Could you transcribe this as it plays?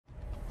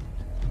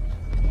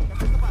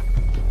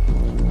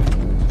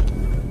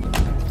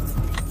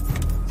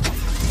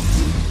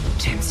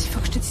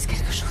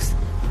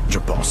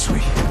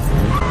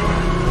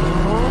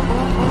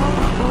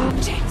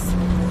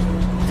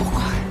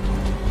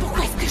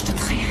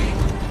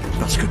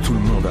Parce que tout le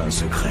monde a un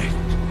secret.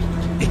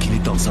 Et qu'il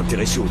est temps de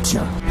s'intéresser au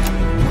tien.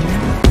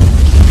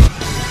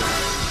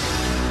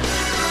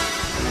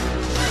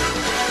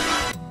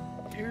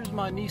 Here's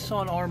my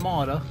Nissan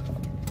Armada.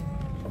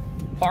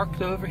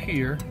 Parked over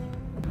here.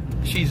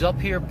 She's up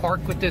here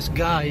parked with this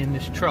guy in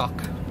this truck.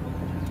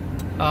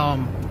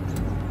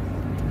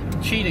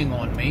 Cheating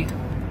on me.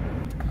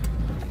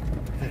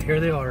 And here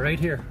they are, right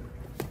here.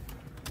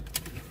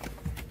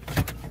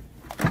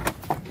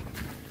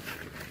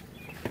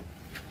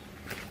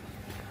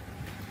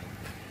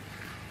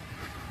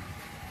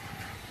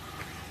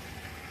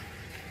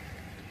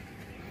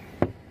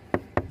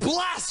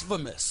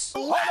 Blasphemous!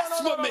 No,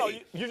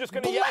 Blasphemy! You're just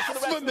going to yell for the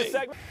rest of the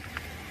segment?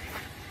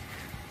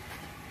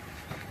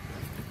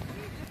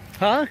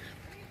 Huh?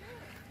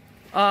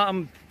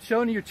 I'm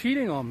showing you're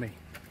cheating on me.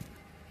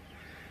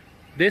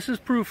 This is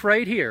proof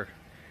right here.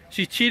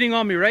 She's cheating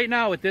on me right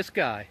now with this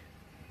guy.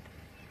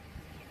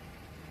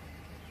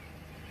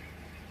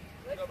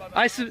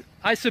 I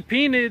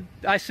subpoenaed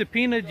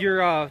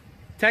your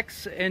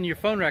texts and your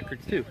phone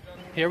records too.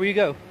 Here we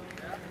go.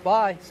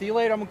 Bye. See you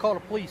later. I'm gonna call the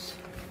police.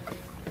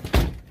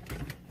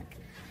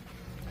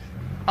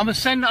 I'm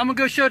gonna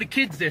go show the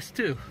kids this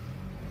too.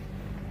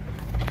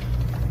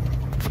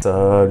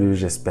 Salut,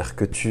 j'espère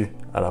que tu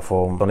as la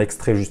forme. Dans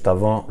l'extrait juste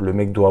avant, le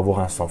mec doit avoir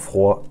un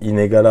sang-froid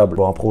inégalable.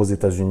 Pour un pro aux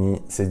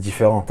États-Unis, c'est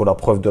différent. Il faut la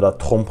preuve de la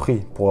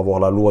tromperie pour avoir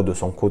la loi de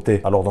son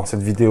côté. Alors dans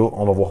cette vidéo,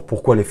 on va voir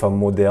pourquoi les femmes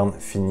modernes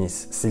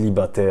finissent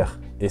célibataires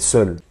et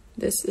seules.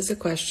 This is a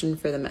question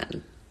for the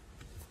men.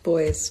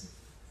 Boys,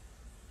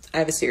 I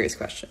have a serious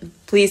question.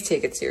 Please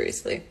take it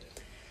seriously.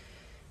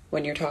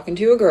 When you're talking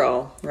to a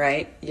girl,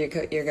 right, you're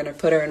going to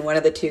put her in one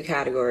of the two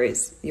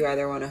categories. You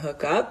either want to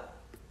hook up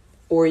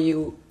or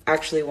you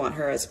actually want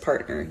her as a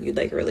partner. You'd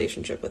like a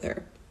relationship with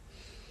her.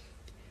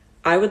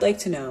 I would like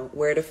to know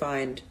where to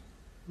find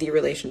the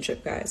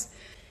relationship guys.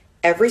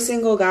 Every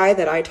single guy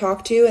that I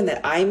talk to and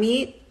that I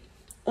meet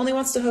only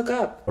wants to hook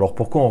up. Alors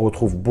pourquoi on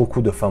retrouve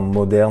beaucoup de femmes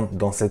modernes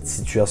dans cette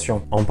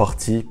situation? En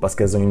partie parce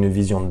qu'elles ont une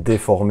vision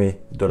déformée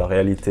de la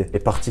réalité. Et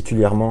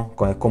particulièrement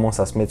quand elles commencent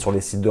à se mettre sur les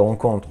sites de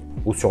rencontres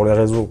ou sur les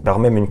réseaux. Car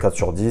même une 4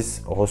 sur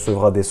 10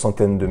 recevra des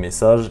centaines de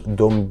messages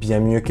d'hommes bien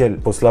mieux qu'elle.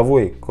 Faut se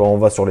l'avouer, quand on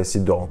va sur les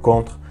sites de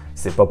rencontres,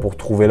 c'est pas pour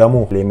trouver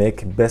l'amour. Les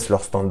mecs baissent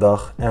leurs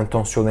standards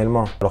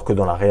intentionnellement. Alors que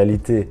dans la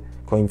réalité,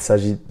 quand il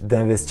s'agit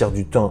d'investir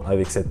du temps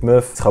avec cette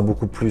meuf, il sera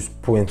beaucoup plus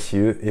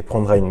pointilleux et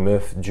prendra une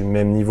meuf du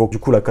même niveau. Du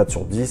coup, la 4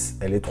 sur 10,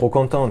 elle est trop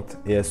contente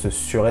et elle se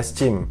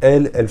surestime.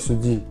 Elle se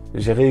dit,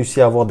 j'ai réussi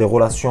à avoir des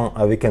relations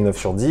avec un 9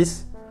 sur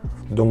 10,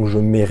 donc je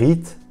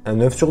mérite un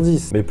 9 sur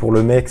 10. Mais pour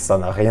le mec, ça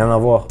n'a rien à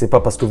voir. C'est pas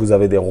parce que vous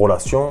avez des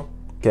relations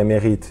qu'elle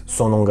mérite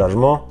son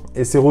engagement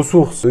et ses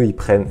ressources. Eux, ils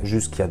prennent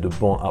juste ce qu'il y a de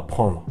bon à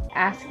prendre.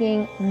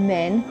 Asking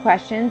men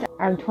questions.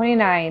 I'm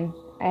 29.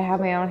 I have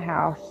my own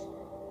house.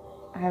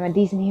 I'm a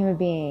decent human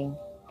being.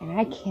 And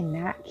I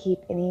cannot keep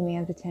any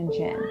man's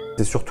attention.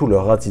 C'est surtout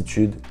leur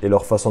attitude et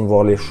leur façon de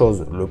voir les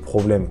choses, le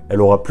problème.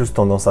 Elle aura plus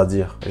tendance à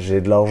dire « j'ai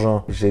de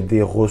l'argent, j'ai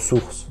des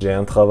ressources, j'ai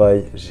un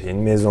travail, j'ai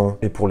une maison ».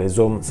 Et pour les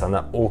hommes, ça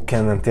n'a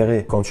aucun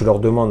intérêt. Quand tu leur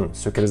demandes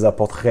ce qu'elles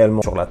apportent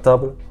réellement sur la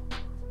table,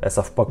 elles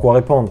savent pas quoi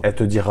répondre. Elle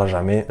te dira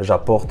jamais «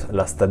 j'apporte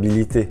la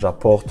stabilité,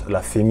 j'apporte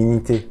la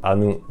féminité ». À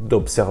nous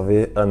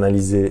d'observer,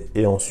 analyser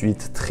et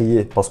ensuite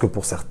trier. Parce que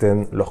pour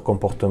certaines, leur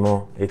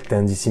comportement est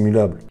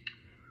indissimulable.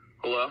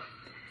 Hello?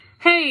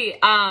 Hey,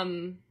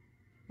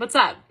 what's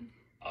up?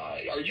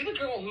 Are you the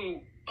girl who,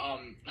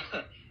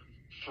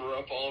 threw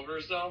up all over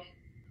herself?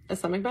 A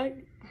stomach bug?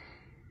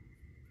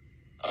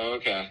 Oh,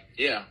 okay.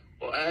 Yeah.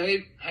 Well,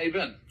 hey, how you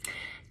been?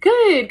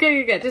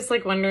 Good. Just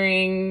like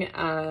wondering,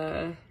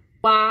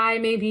 why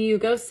maybe you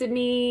ghosted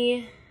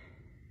me?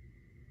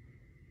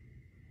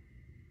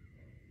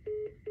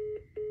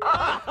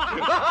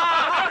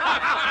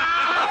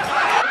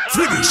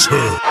 Finish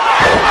her!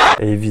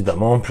 Et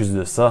évidemment, en plus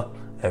de ça,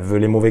 elle veut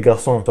les mauvais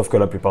garçons. Sauf que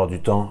la plupart du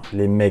temps,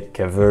 les mecs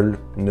qu'elles veulent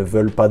ne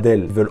veulent pas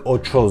d'elle, veulent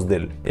autre chose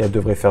d'elle. Et elle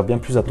devrait faire bien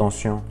plus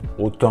attention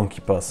au temps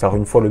qui passe. Car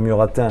une fois le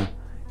mur atteint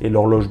et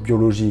l'horloge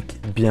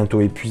biologique bientôt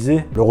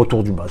épuisée, le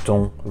retour du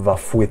bâton va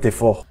fouetter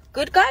fort.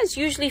 Good guys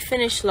usually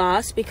finish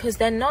last because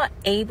they're not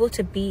able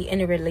to be in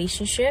a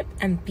relationship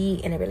and be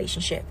in a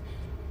relationship.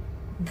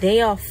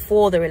 They are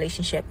for the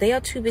relationship. They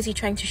are too busy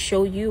trying to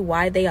show you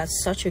why they are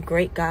such a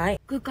great guy.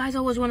 Good guys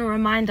always want to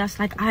remind us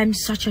like, I'm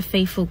such a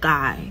faithful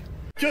guy.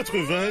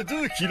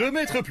 82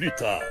 kilomètres plus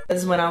tard.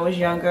 As when I was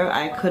younger,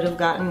 I could have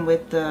gotten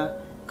with the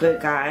good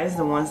guys,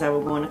 the ones that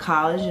were going to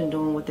college and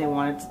doing what they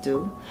wanted to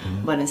do.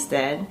 But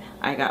instead,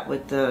 I got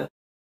with the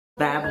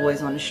bad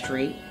boys on the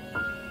street.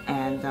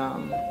 And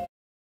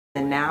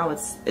now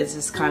it's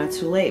just kind of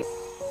too late.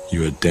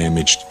 You're a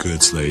damaged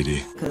goods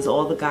lady. Because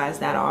all the guys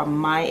that are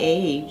my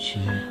age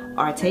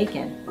are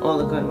taken, all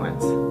the good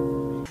ones.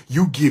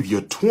 You give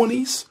your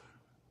 20s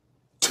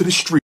to the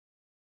street.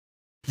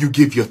 You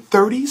give your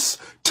 30s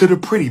to the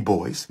pretty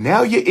boys.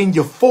 Now you're in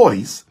your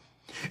 40s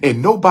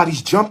and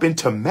nobody's jumping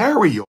to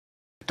marry you.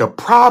 The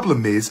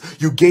problem is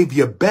you gave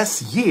your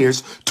best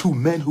years to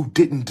men who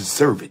didn't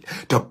deserve it.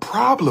 The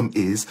problem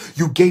is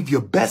you gave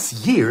your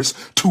best years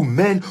to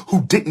men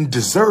who didn't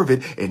deserve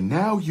it. And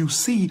now you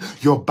see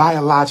your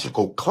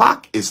biological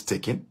clock is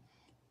ticking.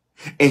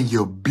 And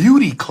your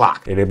beauty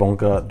clock. Et les bons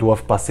gars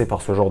doivent passer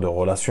par ce genre de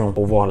relations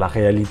pour voir la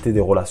réalité des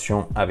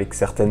relations avec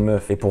certaines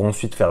meufs et pour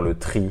ensuite faire le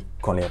tri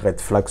quand les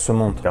red flags se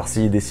montent. Car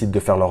s'ils décident de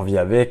faire leur vie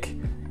avec,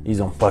 ils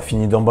n'ont pas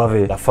fini d'en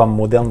baver. La femme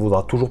moderne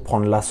voudra toujours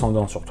prendre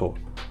l'ascendant sur toi.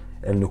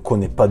 Elle ne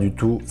connaît pas du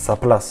tout sa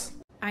place.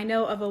 I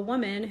know of a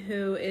woman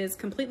who is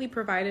completely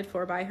provided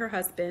for by her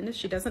husband.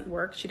 She doesn't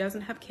work, she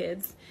doesn't have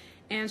kids,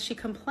 and she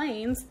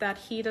complains that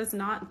he does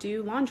not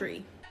do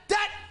laundry.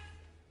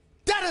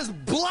 That is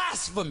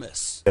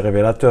blasphemous! C'est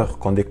révélateur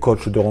quand des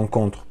coachs de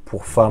rencontres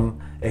pour femmes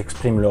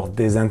expriment leur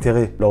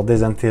désintérêt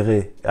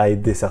à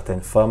aider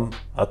certaines femmes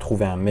à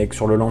trouver un mec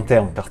sur le long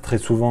terme. Car très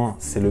souvent,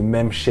 c'est le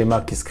même schéma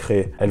qui se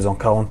crée. Elles ont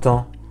 40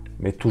 ans,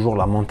 mais toujours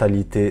la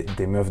mentalité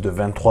des meufs de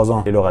 23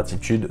 ans. Et leur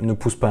attitude ne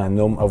pousse pas un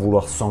homme à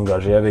vouloir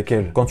s'engager avec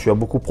elles. Quand tu as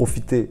beaucoup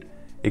profité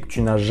et que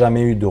tu n'as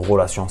jamais eu de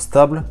relation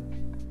stable,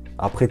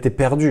 après t'es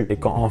perdu. Et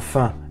quand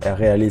enfin elles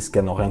réalisent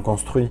qu'elles n'ont rien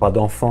construit, pas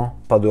d'enfant,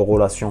 pas de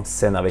relation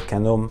saine avec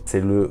un homme,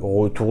 c'est le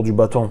retour du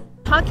bâton.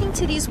 Talking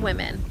to these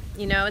women,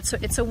 you know,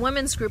 it's a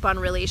women's group on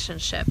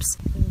relationships.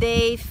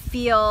 They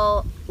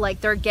feel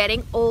like they're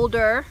getting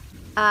older.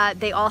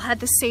 They all had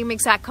the same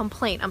exact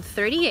complaint. I'm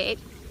 38.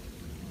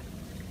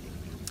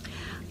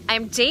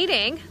 I'm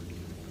dating,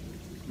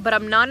 but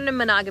I'm not in a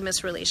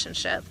monogamous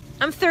relationship.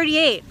 I'm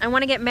 38. I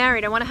want to get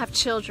married. I want to have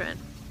children.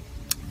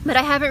 But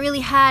I haven't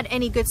really had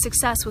any good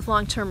success with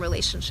long-term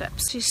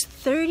relationships. She's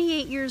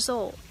 38 years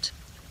old.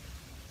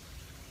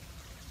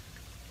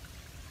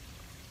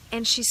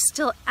 And she's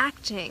still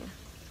acting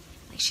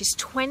like she's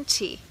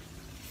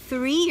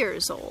 23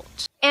 years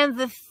old. And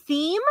the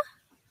theme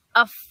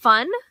of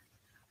fun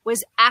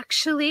was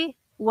actually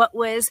what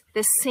was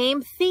the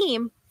same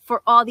theme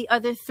for all the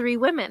other 3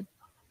 women.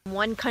 From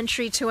one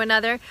country to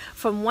another,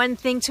 from one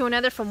thing to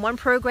another, from one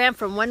program,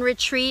 from one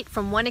retreat,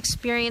 from one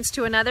experience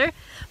to another.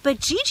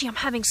 But Gigi, I'm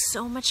having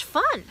so much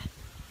fun.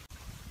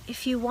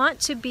 If you want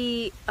to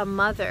be a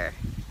mother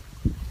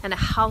and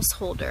a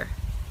householder,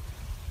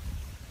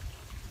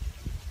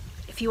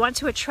 if you want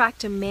to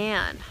attract a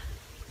man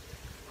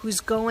who's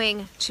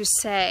going to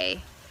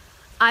say,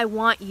 I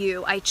want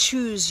you, I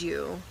choose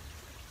you,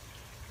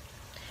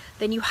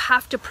 then you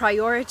have to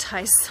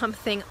prioritize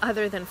something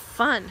other than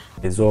fun.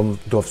 Les hommes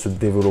doivent se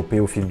développer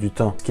au fil du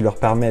temps, ce qui leur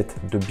permette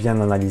de bien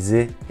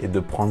analyser et de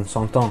prendre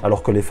son temps,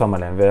 alors que les femmes à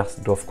l'inverse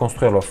doivent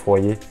construire leur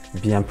foyer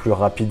bien plus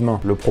rapidement.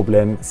 Le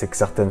problème, c'est que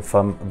certaines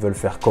femmes veulent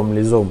faire comme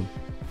les hommes,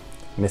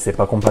 mais c'est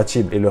pas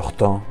compatible et leur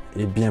temps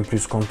est bien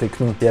plus compté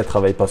que nous. Si elles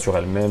travaillent pas sur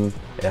elles-mêmes,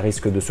 elles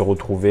risquent de se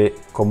retrouver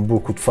comme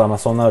beaucoup de femmes à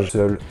son âge,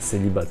 seules,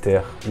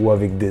 célibataires ou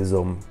avec des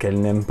hommes qu'elles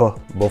n'aiment pas.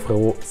 Bon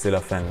frérot, c'est la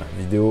fin de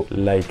la vidéo.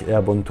 Like et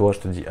abonne-toi, je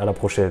te dis à la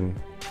prochaine.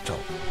 Ciao.